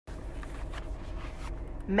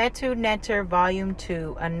Metu Neter Volume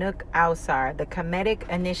 2, Anuk Ausar, The Kemetic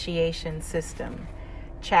Initiation System.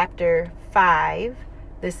 Chapter 5,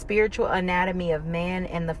 The Spiritual Anatomy of Man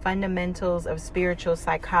and the Fundamentals of Spiritual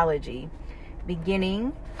Psychology.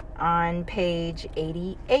 Beginning on page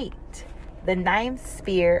 88. The ninth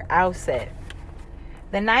sphere, Auset.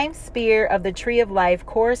 The ninth sphere of the Tree of Life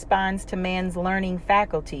corresponds to man's learning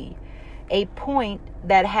faculty. A point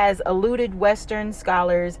that has eluded Western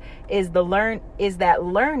scholars is that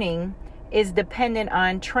learning is dependent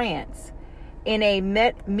on trance. In a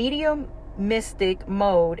mediumistic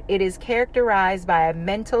mode, it is characterized by a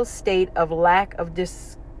mental state of lack of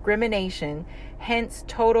discrimination, hence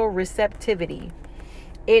total receptivity.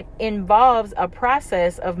 It involves a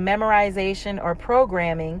process of memorization or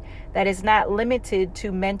programming that is not limited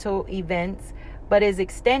to mental events, but is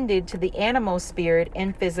extended to the animal spirit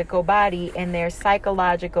and physical body and their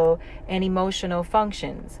psychological and emotional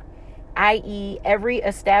functions, i.e., every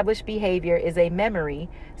established behavior is a memory,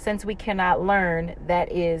 since we cannot learn,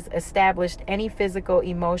 that is, established any physical,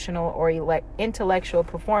 emotional, or intellectual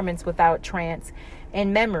performance without trance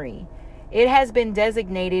and memory. It has been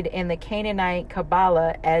designated in the Canaanite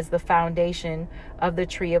Kabbalah as the foundation of the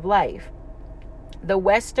Tree of Life. The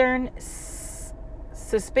Western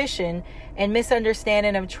suspicion and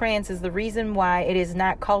misunderstanding of trance is the reason why it is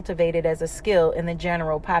not cultivated as a skill in the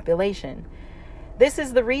general population. This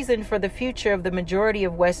is the reason for the future of the majority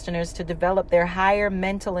of Westerners to develop their higher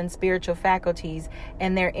mental and spiritual faculties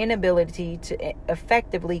and their inability to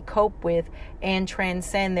effectively cope with and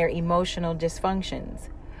transcend their emotional dysfunctions.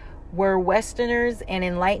 Were Westerners an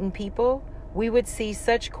enlightened people, we would see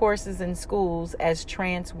such courses in schools as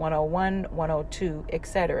Trance 101, 102,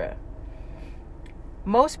 etc.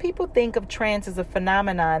 Most people think of trance as a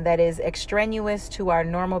phenomenon that is extraneous to our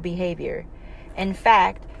normal behavior. In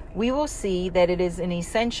fact, we will see that it is an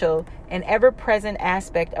essential and ever-present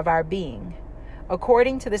aspect of our being.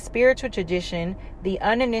 According to the spiritual tradition, the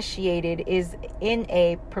uninitiated is in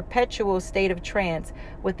a perpetual state of trance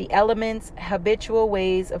with the elements, habitual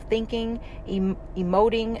ways of thinking,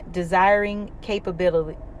 emoting, desiring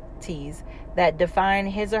capabilities that define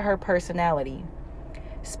his or her personality.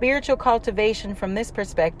 Spiritual cultivation from this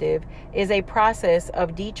perspective is a process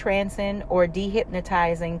of detrancing or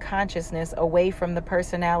dehypnotizing consciousness away from the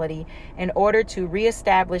personality in order to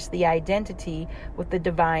reestablish the identity with the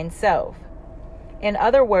divine self. In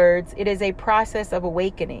other words, it is a process of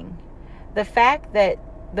awakening. The fact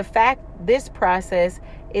this process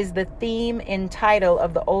is the theme and title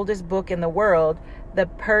of the oldest book in the world, the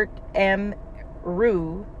Pert M.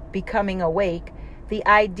 Ru, Becoming Awake, the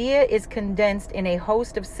idea is condensed in a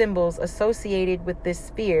host of symbols associated with this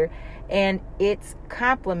sphere and its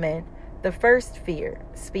complement, the first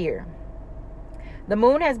sphere. The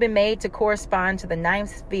moon has been made to correspond to the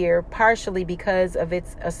ninth sphere partially because of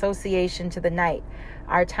its association to the night,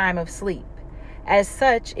 our time of sleep. As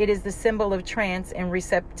such, it is the symbol of trance and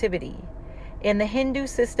receptivity. In the Hindu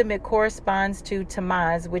system, it corresponds to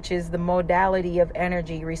Tamas, which is the modality of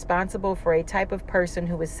energy responsible for a type of person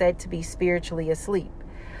who is said to be spiritually asleep.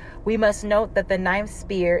 We must note that the ninth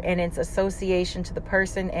sphere and its association to the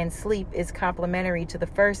person and sleep is complementary to the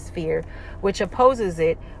first sphere, which opposes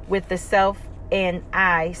it with the self and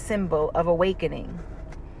I symbol of awakening.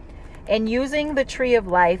 In using the Tree of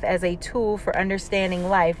Life as a tool for understanding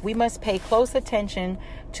life, we must pay close attention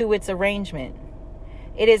to its arrangement.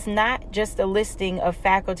 It is not just a listing of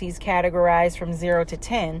faculties categorized from 0 to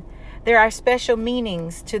 10. There are special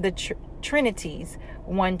meanings to the trinities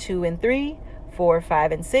 1, 2, and 3, 4,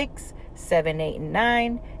 5, and 6, 7, 8, and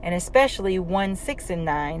 9, and especially 1, 6, and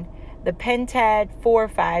 9, the pentad 4,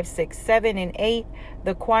 5, 6, 7, and 8,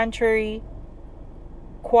 the quaternary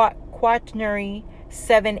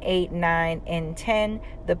 7, 8, 9, and 10,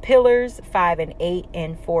 the pillars 5 and 8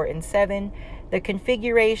 and 4 and 7, the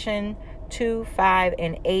configuration 2, 5,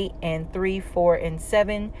 and 8, and 3, 4, and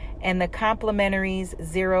 7, and the complementaries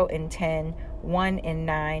 0 and 10, 1 and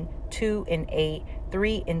 9, 2 and 8,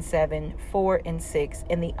 3 and 7, 4 and 6,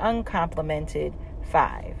 and the uncomplemented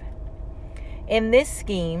 5. In this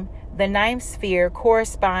scheme, the ninth sphere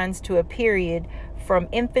corresponds to a period from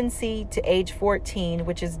infancy to age 14,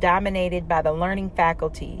 which is dominated by the learning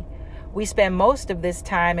faculty. We spend most of this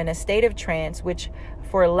time in a state of trance, which,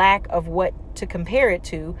 for lack of what to compare it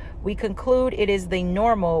to, we conclude it is the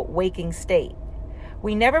normal waking state.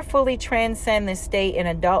 We never fully transcend this state in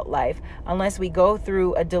adult life unless we go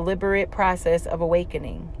through a deliberate process of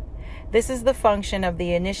awakening. This is the function of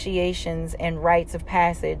the initiations and rites of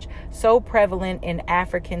passage so prevalent in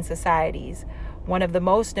African societies. One of the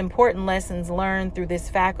most important lessons learned through this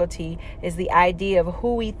faculty is the idea of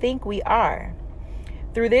who we think we are.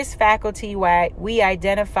 Through this faculty, we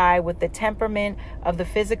identify with the temperament of the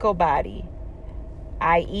physical body,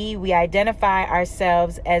 i.e., we identify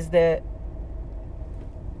ourselves as the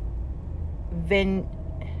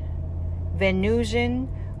Venusian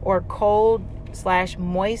or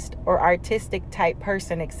cold/moist or artistic type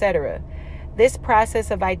person, etc. This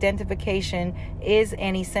process of identification is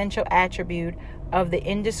an essential attribute of the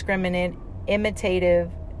indiscriminate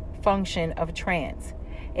imitative function of trance.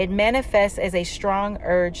 It manifests as a strong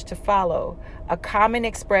urge to follow. A common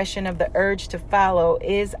expression of the urge to follow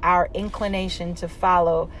is our inclination to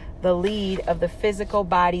follow the lead of the physical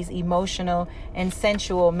body's emotional and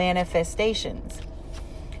sensual manifestations.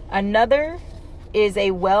 Another is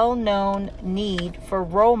a well-known need for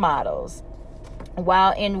role models.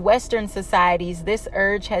 While in Western societies, this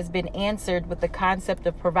urge has been answered with the concept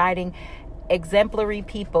of providing exemplary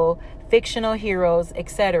people, fictional heroes,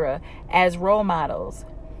 etc., as role models.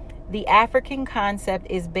 The African concept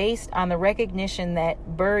is based on the recognition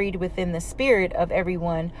that buried within the spirit of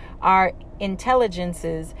everyone are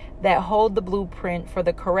intelligences that hold the blueprint for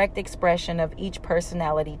the correct expression of each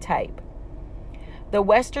personality type. The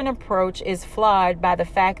Western approach is flawed by the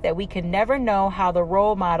fact that we can never know how the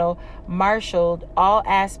role model marshaled all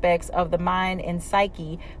aspects of the mind and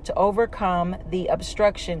psyche to overcome the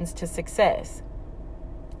obstructions to success.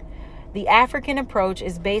 The African approach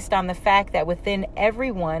is based on the fact that within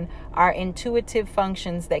everyone are intuitive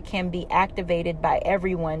functions that can be activated by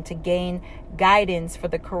everyone to gain guidance for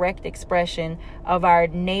the correct expression of our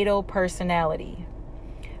natal personality.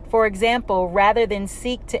 For example, rather than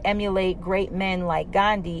seek to emulate great men like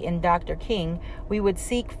Gandhi and Dr. King, we would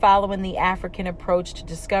seek, following the African approach, to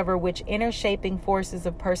discover which inner shaping forces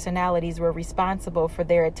of personalities were responsible for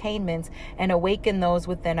their attainments and awaken those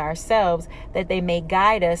within ourselves that they may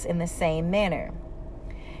guide us in the same manner.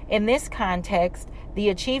 In this context, the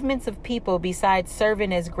achievements of people, besides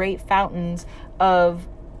serving as great fountains of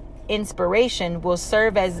inspiration, will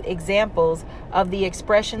serve as examples of the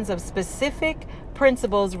expressions of specific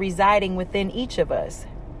principles residing within each of us.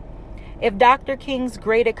 If Dr. King's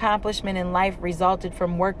great accomplishment in life resulted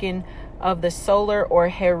from working of the solar or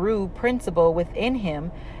Heru principle within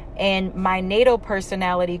him, and my natal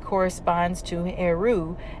personality corresponds to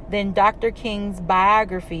Heru, then Dr. King's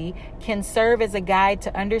biography can serve as a guide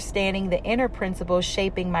to understanding the inner principles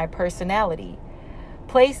shaping my personality.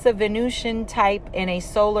 Place a Venusian type and a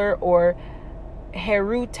solar or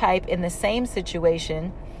Heru type in the same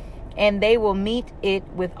situation, and they will meet it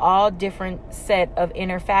with all different set of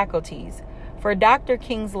inner faculties. For Dr.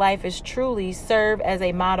 King's life is truly serve as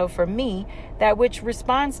a model for me that which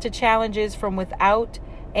responds to challenges from without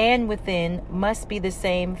and within must be the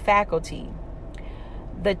same faculty.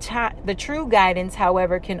 The true guidance,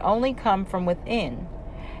 however, can only come from within.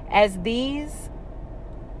 As these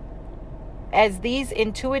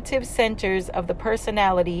intuitive centers of the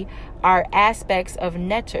personality are aspects of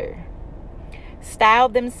Neter,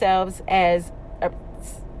 styled themselves as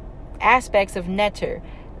aspects of Neter.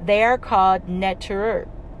 They are called Neteru,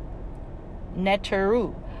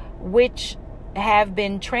 which have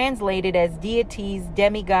been translated as deities,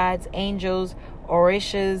 demigods, angels,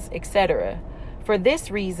 orishas, etc. For this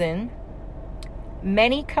reason,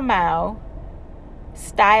 many Kamau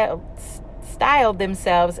styled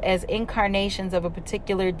themselves as incarnations of a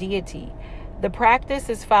particular deity. The practice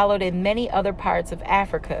is followed in many other parts of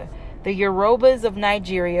Africa. The Yorubas of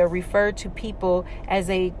Nigeria refer to people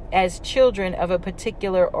as children of a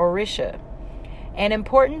particular orisha. An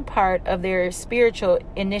important part of their spiritual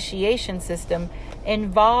initiation system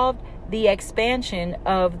involved the expansion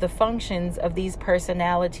of the functions of these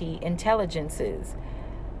personality intelligences.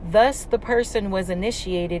 Thus, the person was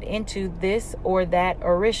initiated into this or that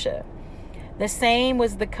orisha. The same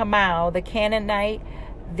was the Kamau, the Canaanite,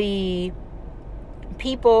 the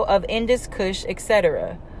people of Indus Kush,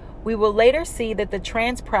 etc. We will later see that the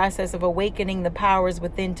trance process of awakening the powers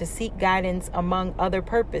within to seek guidance among other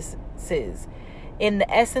purposes in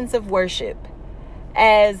the essence of worship.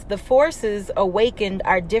 As the forces awakened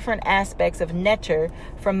are different aspects of Neter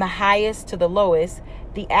from the highest to the lowest,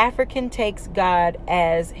 the African takes God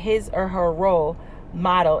as his or her role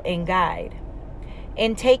model and guide.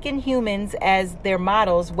 In taking humans as their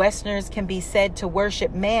models, Westerners can be said to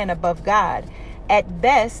worship man above God. At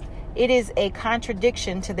best, it is a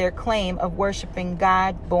contradiction to their claim of worshiping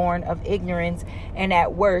God born of ignorance, and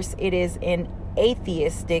at worst, it is an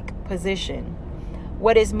atheistic position.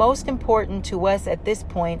 What is most important to us at this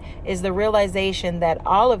point is the realization that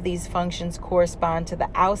all of these functions correspond to the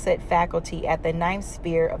outset faculty at the 9th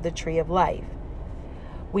sphere of the tree of life.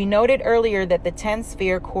 We noted earlier that the 10th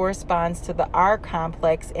sphere corresponds to the R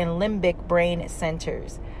complex and limbic brain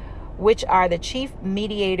centers. which are the chief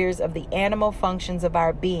mediators of the animal functions of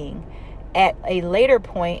our being. At a later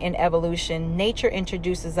point in evolution, nature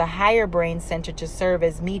introduces a higher brain center to serve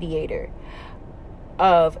as mediator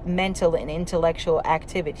of mental and intellectual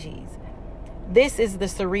activities. This is the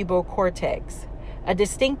cerebral cortex. A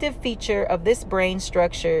distinctive feature of this brain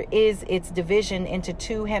structure is its division into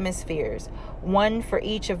two hemispheres, one for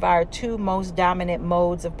each of our two most dominant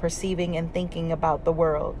modes of perceiving and thinking about the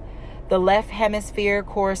world. The left hemisphere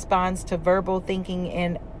corresponds to verbal thinking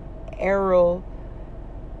and aural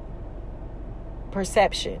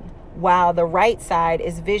perception, while the right side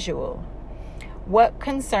is visual. What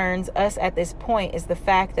concerns us at this point is the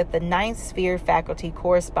fact that the ninth sphere faculty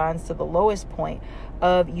corresponds to the lowest point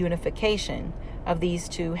of unification of these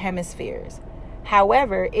two hemispheres.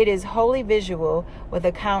 However, it is wholly visual, which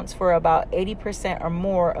accounts for about 80% or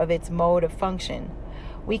more of its mode of function.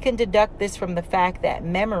 We can deduct this from the fact that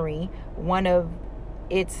memory, one of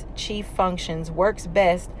its chief functions, works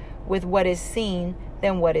best with what is seen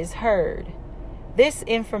than what is heard. This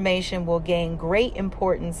information will gain great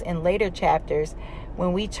importance in later chapters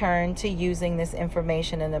when we turn to using this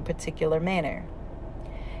information in a particular manner.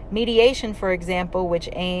 Mediation, for example, which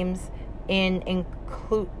aims in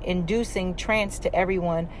inducing trance to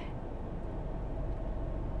everyone,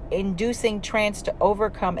 inducing trance to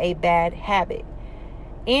overcome a bad habit,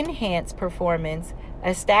 enhance performance,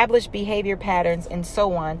 establish behavior patterns, and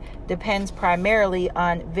so on, depends primarily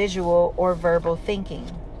on visual or verbal thinking.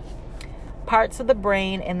 Parts of the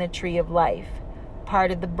brain and the tree of life.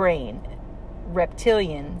 Part of the brain,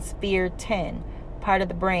 reptilian, sphere 10. Part of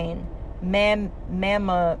the brain, mammalian,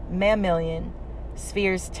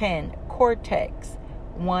 spheres 10. Cortex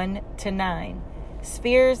 1 to 9.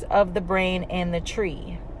 Spheres of the brain and the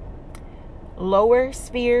tree. Lower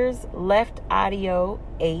spheres, left audio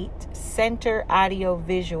 8, center audio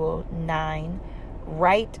visual 9,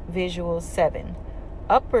 right visual 7.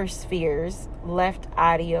 Upper spheres, left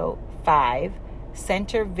audio 5,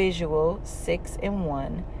 center visual 6 and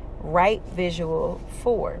 1, right visual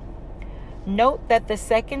 4. Note that the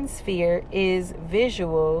second sphere is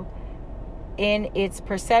visual in its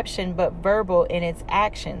perception but verbal in its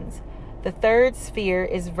actions. The third sphere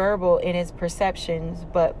is verbal in its perceptions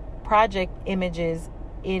but projects images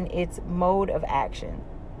in its mode of action.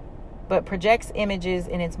 This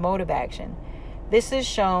is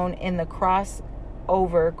shown in the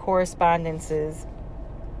crossover correspondences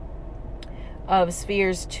of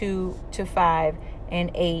spheres 2 to 5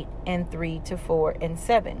 and 8 and 3 to 4 and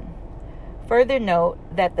 7. Further note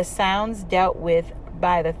that the sounds dealt with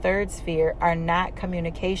by the third sphere are not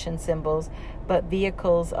communication symbols, but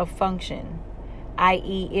vehicles of function,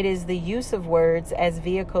 i.e., it is the use of words as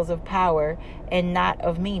vehicles of power and not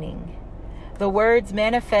of meaning. The words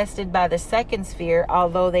manifested by the second sphere,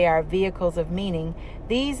 although they are vehicles of meaning,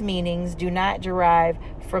 these meanings do not derive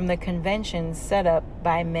from the conventions set up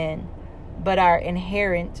by men, but are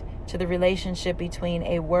inherent to the relationship between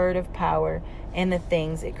a word of power and the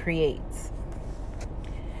things it creates.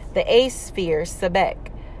 The eighth sphere,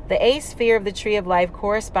 Sebek. The eighth sphere of the tree of life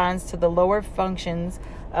corresponds to the lower functions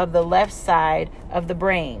of the left side of the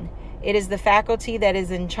brain. It is the faculty that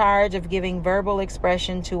is in charge of giving verbal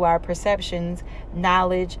expression to our perceptions,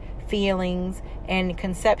 knowledge, feelings, and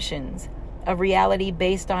conceptions of reality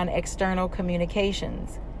based on external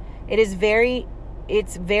communications. Its very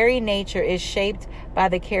nature is shaped by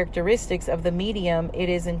the characteristics of the medium it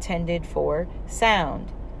is intended for,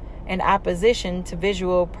 sound. In opposition to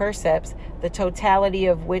visual percepts, the totality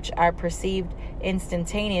of which are perceived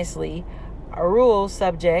instantaneously, rules,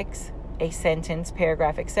 subjects, a sentence,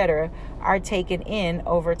 paragraph, etc., are taken in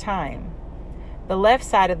over time. The left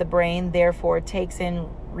side of the brain, therefore, takes in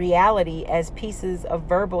reality as pieces of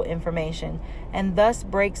verbal information and thus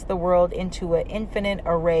breaks the world into an infinite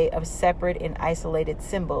array of separate and isolated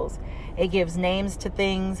symbols. It gives names to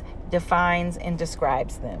things, defines, and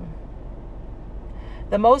describes them.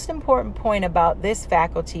 The most important point about this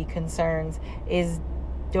faculty concerns is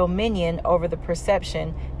dominion over the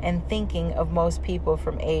perception and thinking of most people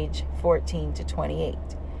from age 14 to 28,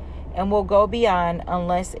 and will go beyond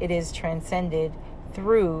unless it is transcended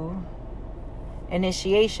through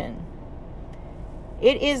initiation.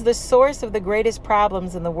 It is the source of the greatest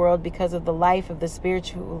problems in the world because of the life of the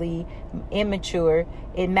spiritually immature.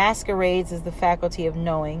 It masquerades as the faculty of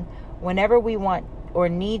knowing. Whenever we want or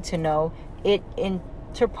need to know, it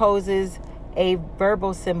interposes a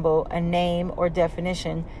verbal symbol, a name or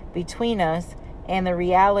definition between us and the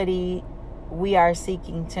reality we are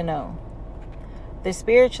seeking to know. The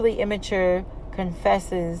spiritually immature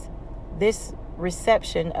confesses this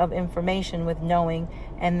reception of information with knowing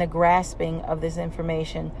and the grasping of this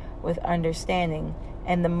information with understanding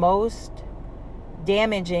And the most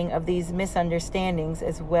damaging of these misunderstandings,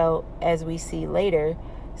 as well as we see later,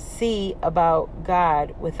 see about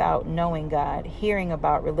God without knowing God, hearing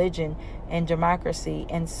about religion and democracy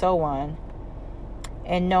and so on,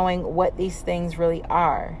 and knowing what these things really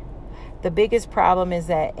are. The biggest problem is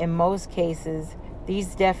that in most cases,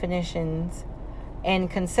 these definitions and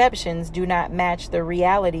conceptions do not match the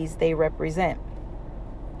realities they represent.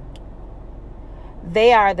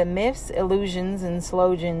 They are the myths, illusions, and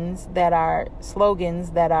slogans that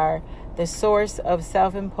are the source of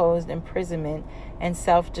self-imposed imprisonment and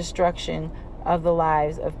self-destruction of the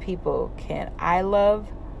lives of people. Can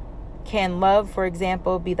love, for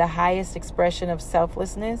example, be the highest expression of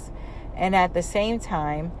selflessness and at the same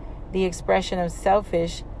time the expression of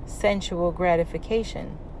selfish, sensual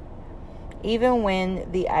gratification? Even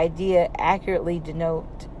when the idea accurately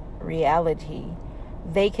denotes reality,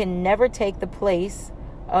 they can never take the place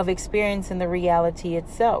of experiencing the reality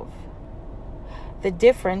itself. The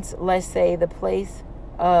difference, let's say, the place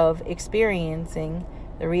of experiencing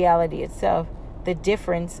the reality itself, the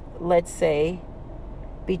difference, let's say,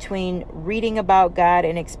 between reading about God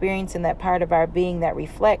and experiencing that part of our being that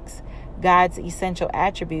reflects God's essential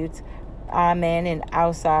attributes, Amen and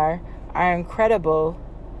Ausar, are incredible.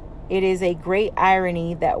 It is a great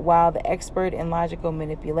irony that while the expert in logical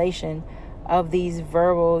manipulation of these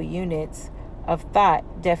verbal units of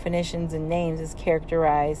thought, definitions, and names is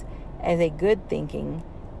characterized as a good thinking,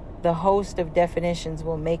 the host of definitions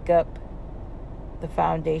will make up the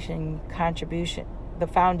foundation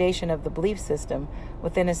of the belief system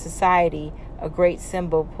within a society, a great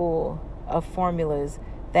symbol pool of formulas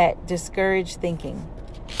that discourage thinking.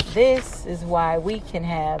 This is why we can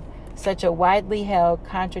have such a widely held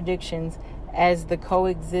contradictions as the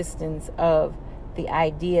coexistence of the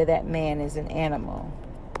idea that man is an animal,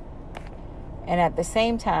 and at the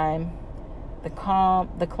same time the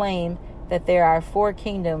claim that there are four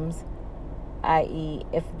kingdoms, i.e.,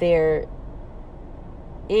 if there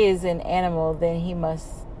is an animal, then he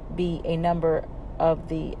must be a number of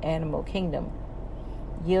the animal kingdom,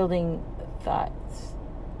 yielding thus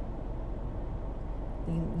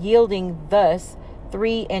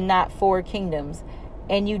 3 and not 4 kingdoms.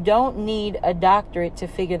 And you don't need a doctorate to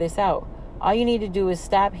figure this out. All you need to do is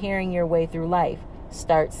stop hearing your way through life.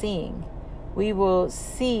 Start seeing. We will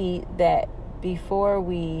see that before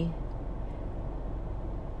we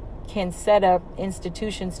can set up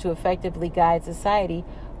institutions to effectively guide society,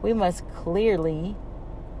 we must clearly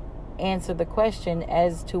answer the question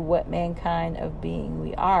as to what mankind of being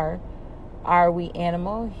we are. Are we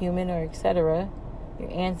animal, human, or etc.?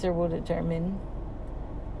 Your answer will determine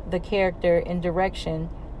the character and direction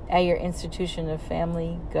at your institution of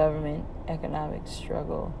family, government, economic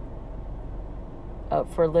struggle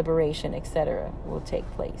for liberation, etc. will take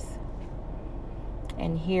place.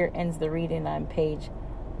 And here ends the reading on page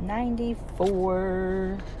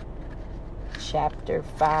 94, chapter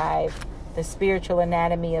 5, The Spiritual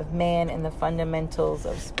Anatomy of Man and the Fundamentals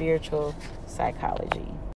of Spiritual Psychology.